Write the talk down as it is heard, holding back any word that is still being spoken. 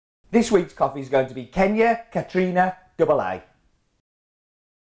This week's coffee is going to be Kenya Karatina AA.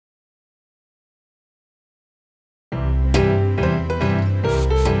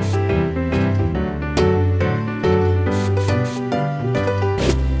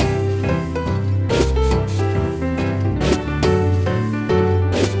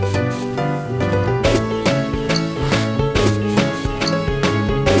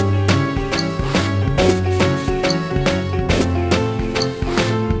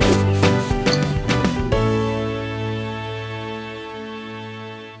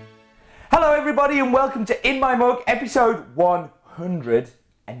 Hello everybody and welcome to In My Mug episode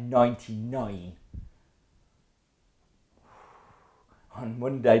 199 on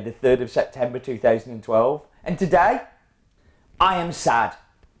Monday the 3rd of September 2012, and today I am sad,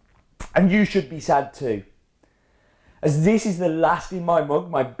 and you should be sad too, as this is the last In My Mug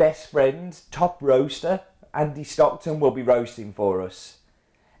my best friend, top roaster Andy Stockton will be roasting for us.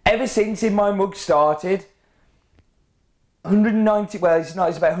 Ever since In My Mug started 190, well it's not,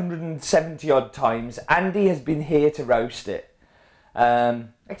 it's about 170 odd times, Andy has been here to roast it.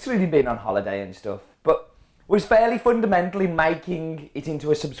 Excluding being on holiday and stuff, but was fairly fundamental in making it into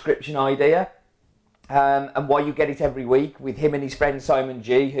a subscription idea, and why you get it every week with him and his friend Simon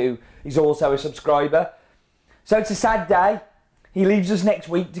G, who is also a subscriber. So it's a sad day. He leaves us next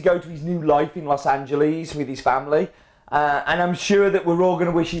week to go to his new life in Los Angeles with his family, and I'm sure that we're all going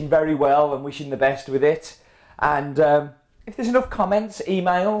to wish him very well and wish him the best with it. And if there's enough comments,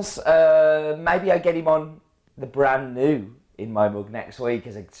 emails, maybe I get him on the brand new In My Mug next week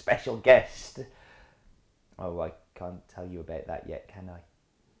as a special guest. Oh, I can't tell you about that yet, can I?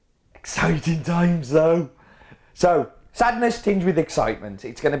 Exciting times though. So, sadness tinged with excitement.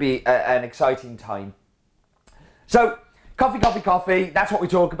 It's going to be an exciting time. So, coffee, that's what we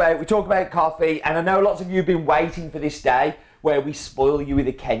talk about. We talk about coffee, and I know lots of you have been waiting for this day where we spoil you with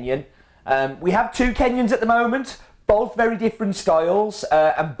a Kenyan. We have two Kenyans at the moment. Both very different styles,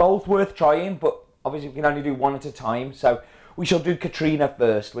 and both worth trying, but obviously we can only do one at a time, so we shall do Karatina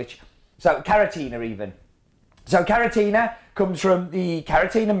first, Karatina even. So Karatina comes from the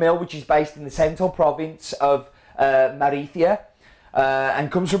Karatina mill, which is based in the central province of Marithia,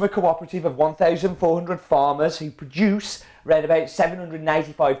 and comes from a cooperative of 1,400 farmers who produce around about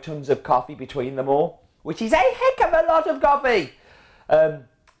 785 tonnes of coffee between them all, which is a heck of a lot of coffee.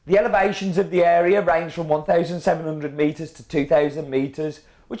 The elevations of the area range from 1,700 metres to 2,000 metres,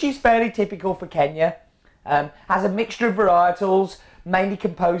 which is fairly typical for Kenya. Has a mixture of varietals, mainly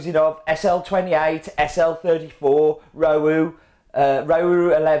composing of SL28, SL34, Rohu,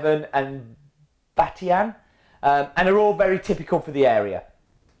 Rohu 11 and Batian, and are all very typical for the area.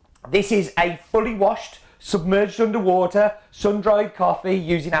 This is a fully washed, submerged underwater, sun-dried coffee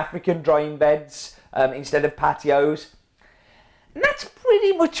using African drying beds instead of patios. And that's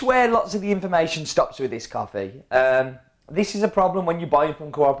pretty much where lots of the information stops with this coffee. This is a problem when you're buying from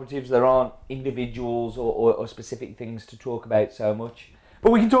cooperatives. There aren't individuals or specific things to talk about so much.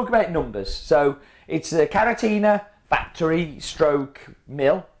 But we can talk about numbers. So it's a Karatina factory stroke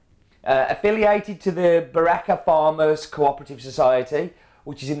mill, affiliated to the Baraka Farmers Cooperative Society,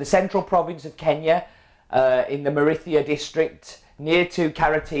 which is in the central province of Kenya, in the Marithia district, near to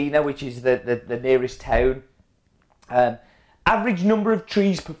Karatina, which is the nearest town. Average number of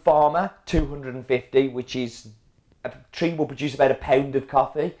trees per farmer, 250, which is, a tree will produce about a pound of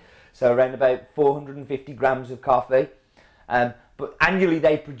coffee, so around about 450 grams of coffee. But annually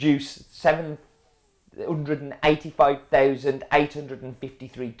they produce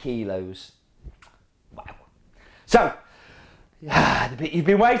 785,853 kilos. Wow. So, the bit you've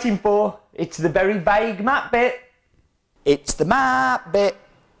been waiting for, it's the very vague map bit. It's the map bit.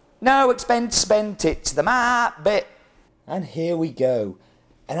 No expense spent, it's the map bit. And here we go.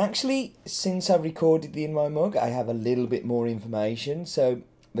 And actually, since I recorded the In My Mug, I have a little bit more information. So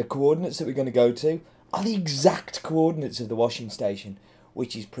the coordinates that we're going to go to are the exact coordinates of the washing station,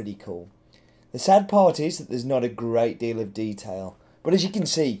 which is pretty cool. The sad part is that there's not a great deal of detail. But as you can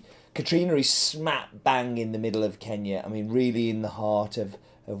see, Karatina is smack bang in the middle of Kenya. I mean, really in the heart of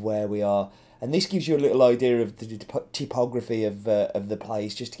where we are. And this gives you a little idea of the topography of the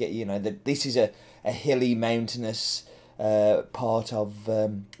place, just to get you know that this is a hilly, mountainous part of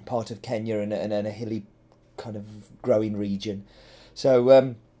Kenya and a hilly kind of growing region.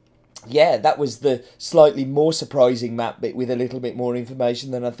 So yeah, that was the slightly more surprising map bit with a little bit more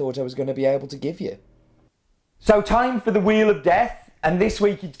information than I thought I was going to be able to give you. So time for the Wheel of Death, and this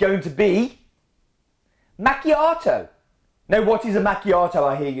week it's going to be macchiato. Now, what is a macchiato?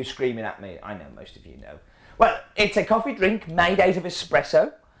 I hear you screaming at me. I know most of you know. Well, it's a coffee drink made out of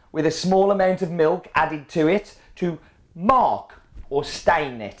espresso with a small amount of milk added to it to mark or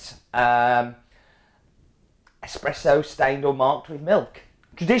stain it. Espresso stained or marked with milk.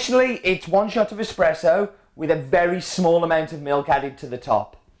 Traditionally, it's 1 shot of espresso with a very small amount of milk added to the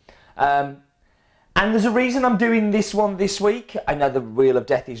top. And there's a reason I'm doing this one this week. I know the Wheel of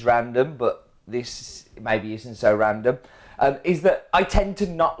Death is random, but this maybe isn't so random. Is that I tend to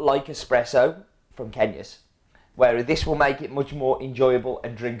not like espresso from Kenya's, whereas this will make it much more enjoyable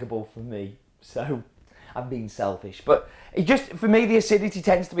and drinkable for me. So I'm being selfish, but it just, for me, the acidity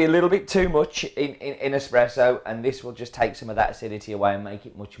tends to be a little bit too much in espresso, and this will just take some of that acidity away and make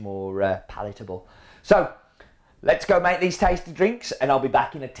it much more palatable. So let's go make these tasty drinks, and I'll be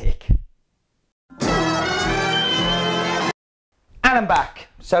back in a tick. And I'm back.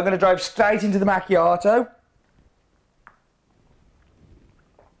 So I'm going to drive straight into the macchiato.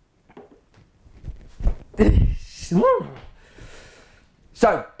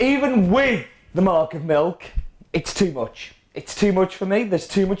 So even with the mark of milk, it's too much. It's too much for me. There's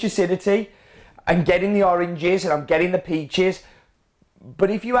too much acidity. I'm getting the oranges and I'm getting the peaches.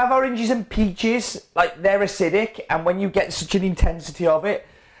 But if you have oranges and peaches, like, they're acidic, and when you get such an intensity of it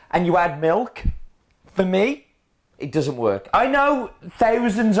and you add milk, for me, it doesn't work. I know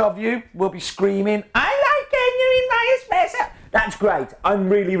thousands of you will be screaming, I like Kenya in my espresso. That's great. I'm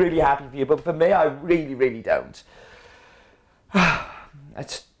really, really happy for you. But for me, I really, really don't.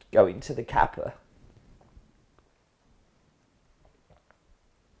 Let's go into the capper.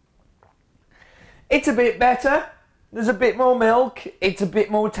 It's a bit better. There's a bit more milk. It's a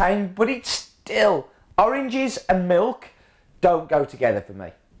bit more tang, but it's still, oranges and milk don't go together for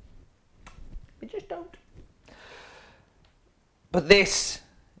me. They just don't. But this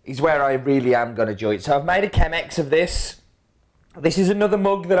is where I really am going to enjoy it. So I've made a Chemex of this. This is another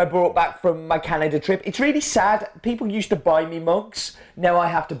mug that I brought back from my Canada trip. It's really sad. People used to buy me mugs. Now I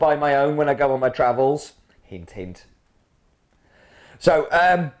have to buy my own when I go on my travels. Hint, hint. So,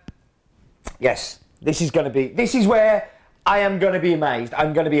 yes, this is where I am going to be amazed.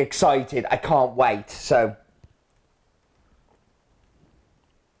 I'm going to be excited. I can't wait. So,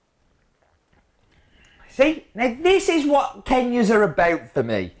 see, now this is what Kenyas are about for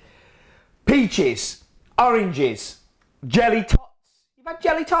me. Peaches, oranges, jelly tots. You've had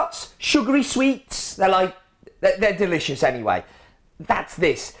jelly tots? Sugary sweets. They're delicious anyway. That's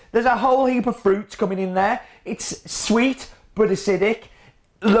this. There's a whole heap of fruits coming in there. It's sweet but acidic.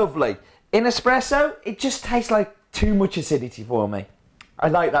 Lovely. In espresso, it just tastes like too much acidity for me. I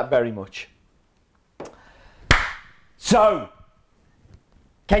like that very much. So,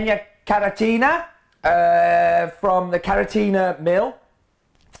 Kenya Karatina, from the Karatina mill,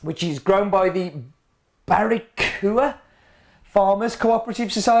 which is grown by the Barikua Farmers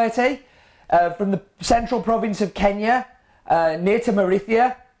Cooperative Society, from the central province of Kenya, near to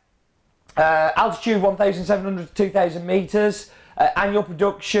Marithia. Altitude 1,700 to 2,000 metres. Annual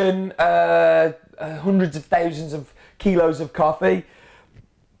production, hundreds of thousands of kilos of coffee.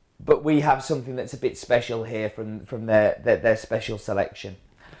 But we have something that's a bit special here from their special selection.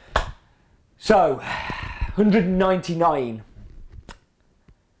 So, 199.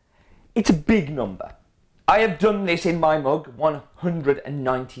 It's a big number. I have done this in my mug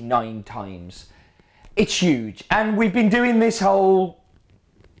 199 times. It's huge. And we've been doing this whole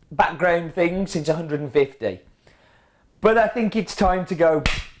background thing since 150. But I think it's time to go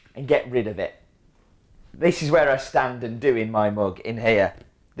and get rid of it. This is where I stand and do in my mug, in here.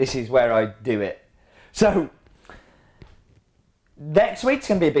 This is where I do it. So, next week's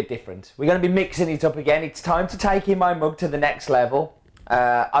going to be a bit different. We're going to be mixing it up again. It's time to take in my mug to the next level.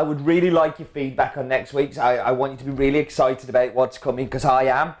 I would really like your feedback on next week's. I want you to be really excited about what's coming, because I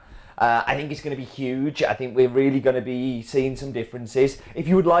am. I think it's going to be huge. I think we're really going to be seeing some differences. If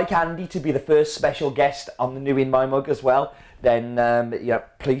you would like Andy to be the first special guest on the new In My Mug as well, then yeah,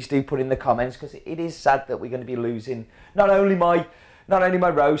 please do put in the comments, because it is sad that we're going to be losing not only my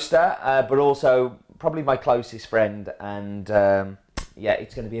roaster, but also probably my closest friend. And yeah,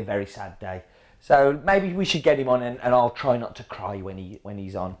 it's going to be a very sad day. So maybe we should get him on, and I'll try not to cry when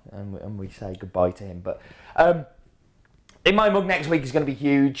he's on, and we say goodbye to him. But In My Mug next week is going to be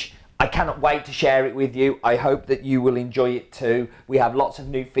huge. I cannot wait to share it with you. I hope that you will enjoy it too. We have lots of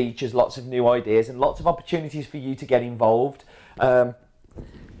new features, lots of new ideas, and lots of opportunities for you to get involved.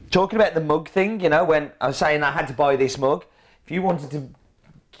 Talking about the mug thing, you know, when I was saying I had to buy this mug, if you wanted to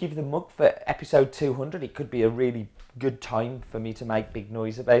give the mug for episode 200, it could be a really good time for me to make big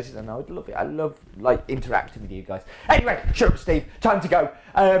noise about it, and I would love it. I love, like, interacting with you guys. Anyway, shut up, Steve. Time to go.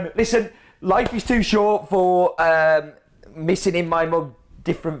 Listen, life is too short for missing In My Mug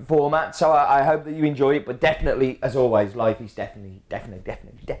different formats, so I hope that you enjoy it. But definitely, as always, life is definitely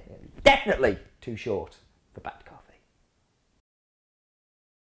too short for batch.